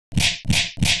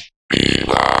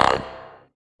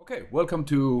Okay, welcome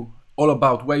to All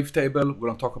About Wavetable. We're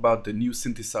going to talk about the new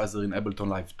synthesizer in Ableton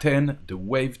Live 10, the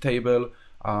Wavetable.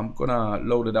 I'm going to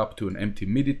load it up to an empty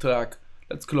MIDI track.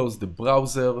 Let's close the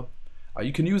browser.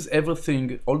 You can use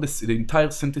everything, the entire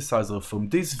synthesizer from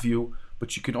this view,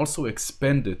 but you can also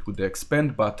expand it with the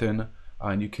expand button,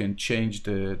 and you can change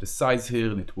the size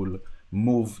here, and it will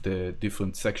move the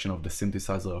different section of the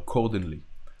synthesizer accordingly,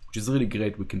 which is really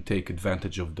great. We can take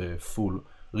advantage of the full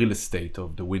real estate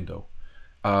of the window.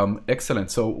 Excellent.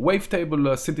 So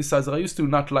Wavetable synthesizer, I used to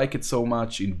not like it so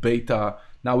much in beta.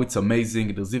 Now it's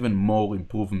amazing. There's even more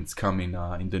improvements coming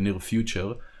in the near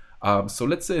future. So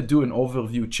let's do an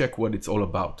overview, check what it's all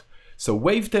about. So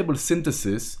Wavetable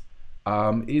synthesis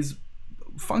is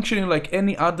functioning like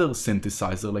any other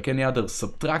synthesizer, like any other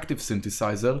subtractive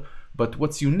synthesizer, but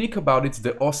what's unique about it is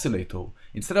the oscillator.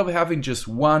 Instead of having just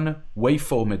one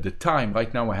waveform at the time,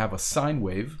 right now I have a sine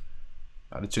wave.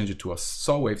 Let's change it to a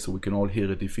saw wave so we can all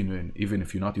hear it even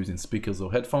if you're not using speakers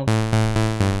or headphones.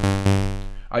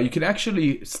 You can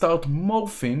actually start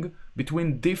morphing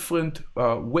between different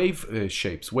wave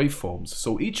shapes, waveforms.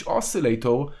 So each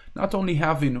oscillator not only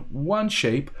having one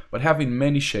shape, but having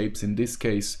many shapes. In this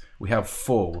case, we have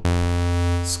 4.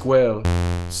 Square,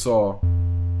 saw,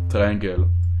 triangle,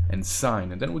 and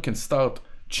sine. And then we can start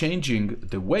changing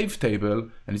the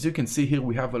wavetable. And as you can see here,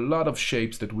 we have a lot of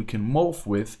shapes that we can morph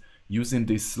with using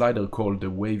this slider called the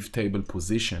Wavetable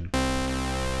position.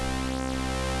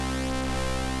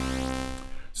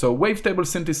 So Wavetable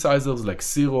synthesizers like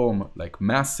Serum, like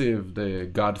Massive, the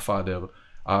godfather,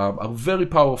 are very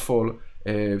powerful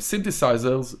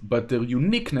synthesizers, but their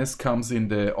uniqueness comes in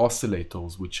the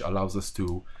oscillators, which allows us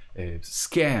to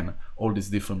scan all these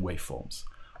different waveforms.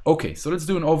 Okay, so let's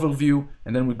do an overview,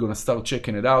 and then we're gonna start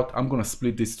checking it out. I'm gonna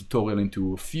split this tutorial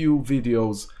into a few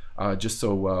videos, just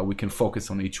so we can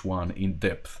focus on each one in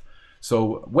depth.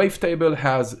 So Wavetable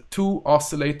has 2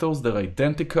 oscillators. They're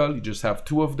identical. You just have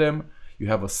 2 of them. You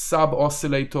have a sub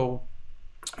oscillator.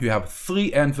 You have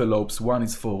 3 envelopes. One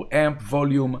is for amp,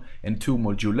 volume, and 2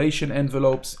 modulation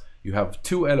envelopes. You have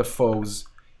 2 LFOs.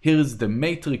 Here is the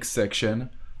matrix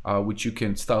section, which you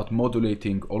can start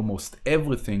modulating almost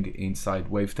everything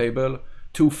inside Wavetable.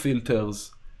 2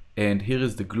 filters. And here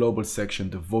is the global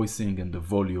section, the voicing and the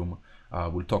volume.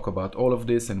 We'll talk about all of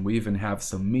this, and we even have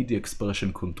some MIDI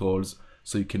expression controls,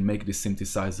 so you can make the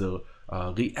synthesizer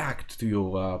react to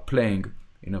your playing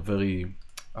in a very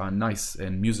nice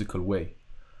and musical way.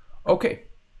 Okay,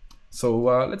 so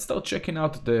let's start checking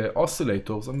out the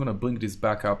oscillators. I'm gonna bring this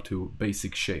back up to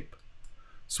basic shape.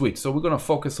 Sweet, so we're gonna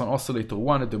focus on oscillator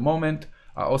 1 at the moment.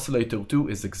 Oscillator 2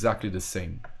 is exactly the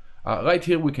same. Right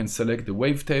here we can select the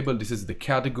wavetable. This is the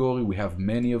category. We have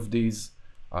many of these.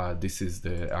 This is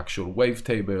the actual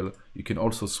wavetable. You can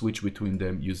also switch between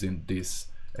them using this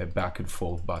back and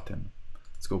forth button.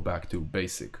 Let's go back to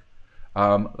basic.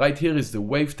 Right here is the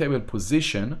wavetable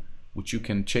position, which you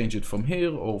can change it from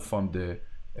here or from the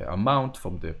amount,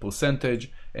 from the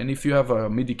percentage. And if you have a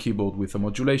MIDI keyboard with a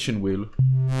modulation wheel,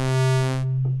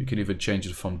 you can even change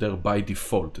it from there by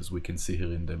default, as we can see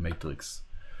here in the matrix.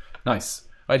 Nice.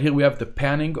 Right here we have the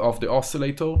panning of the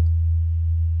oscillator.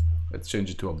 Let's change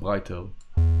it to a brighter.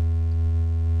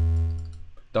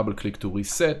 Double click to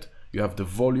reset. You have the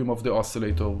volume of the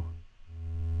oscillator.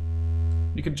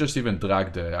 You can just even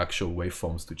drag the actual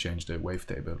waveforms to change the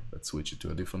wavetable. Let's switch it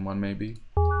to a different one maybe.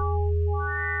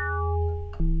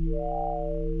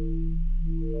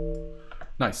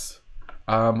 Nice.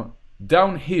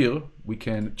 Down here we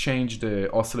can change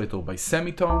the oscillator by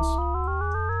semitones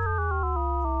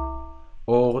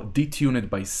or detune it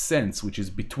by cents, which is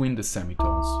between the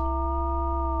semitones.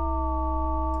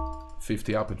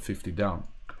 50 up and 50 down.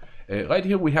 Right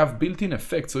here we have built-in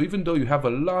effects, so even though you have a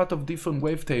lot of different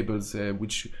wavetables,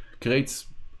 which creates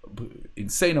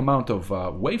insane amount of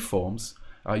waveforms,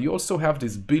 you also have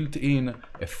these built-in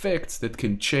effects that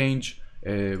can change,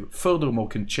 furthermore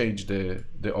can change the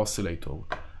oscillator.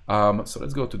 So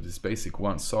let's go to this basic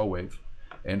one, saw wave.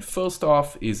 And first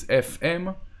off is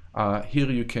FM. Here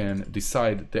you can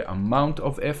decide the amount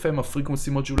of FM, of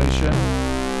frequency modulation.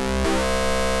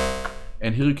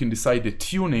 And here you can decide the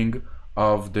tuning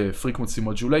of the frequency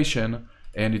modulation,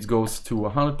 and it goes to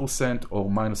 100% or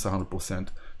minus 100%.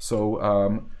 So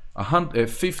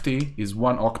 50 is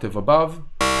 1 octave above,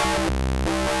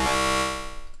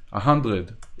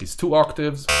 100 is 2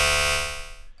 octaves,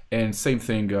 and same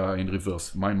thing in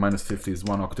reverse. Minus 50 is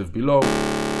 1 octave below,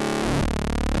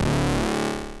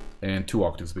 and 2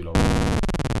 octaves below.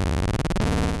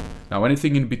 Now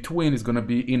anything in between is going to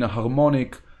be in a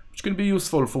harmonic, which can be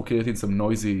useful for creating some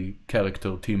noisy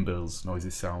character timbres, noisy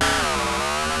sound.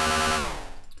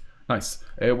 Nice.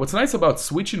 What's nice about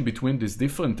switching between these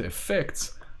different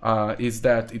effects is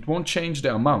that it won't change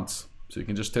the amounts. So you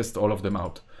can just test all of them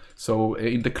out. So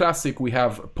in the classic, we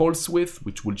have pulse width,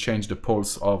 which will change the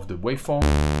pulse of the waveform.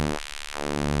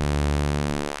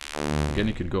 Again,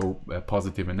 you can go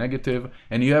positive and negative.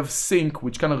 And you have sync,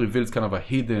 which kind of reveals kind of a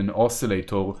hidden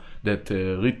oscillator that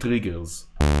re-triggers.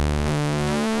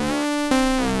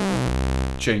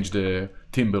 Change the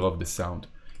timbre of the sound.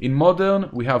 In modern,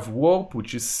 we have warp,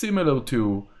 which is similar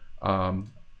to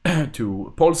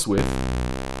pulse width,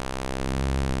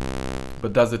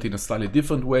 but does it in a slightly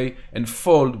different way, and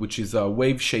fold, which is a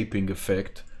wave shaping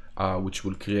effect, which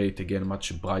will create again a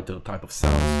much brighter type of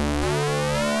sound.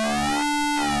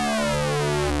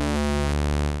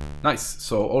 Nice.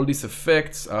 So all these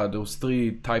effects are those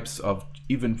three types of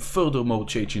even furthermore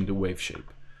changing the wave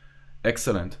shape.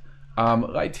 Excellent.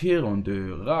 Right here on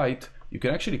the right, you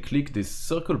can actually click this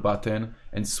circle button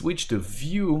and switch the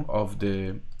view of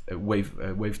the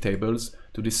wavetables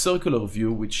to the circular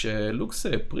view, which looks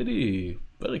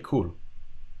very cool.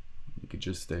 You can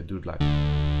just do it like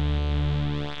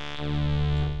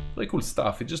very cool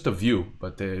stuff. It's just a view,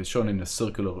 but shown in a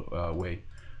circular way,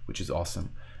 which is awesome.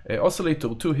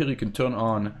 Oscillator 2, here you can turn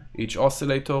on each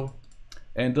oscillator,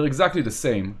 and they're exactly the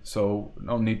same, so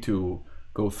no need to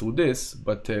go through this,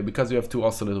 but because you have two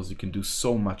oscillators, you can do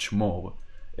so much more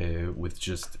with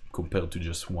just compared to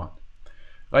just one.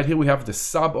 Right here we have the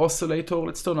sub oscillator.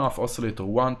 Let's turn off oscillator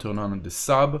 1, turn on the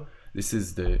sub. This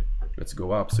is the, let's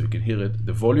go up so you can hear it,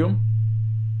 the volume,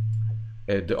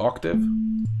 the octave,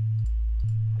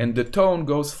 and the tone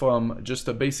goes from just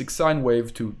a basic sine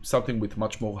wave to something with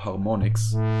much more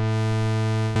harmonics.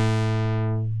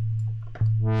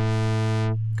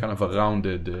 Kind of a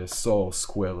rounded saw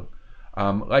square.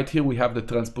 Right here we have the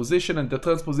transposition, and the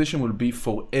transposition will be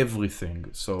for everything.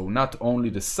 So not only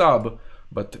the sub,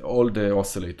 but all the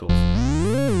oscillators.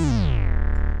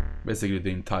 Basically the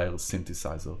entire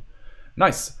synthesizer.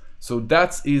 Nice. So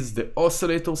that is the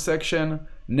oscillator section.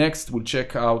 Next we'll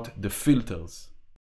check out the filters.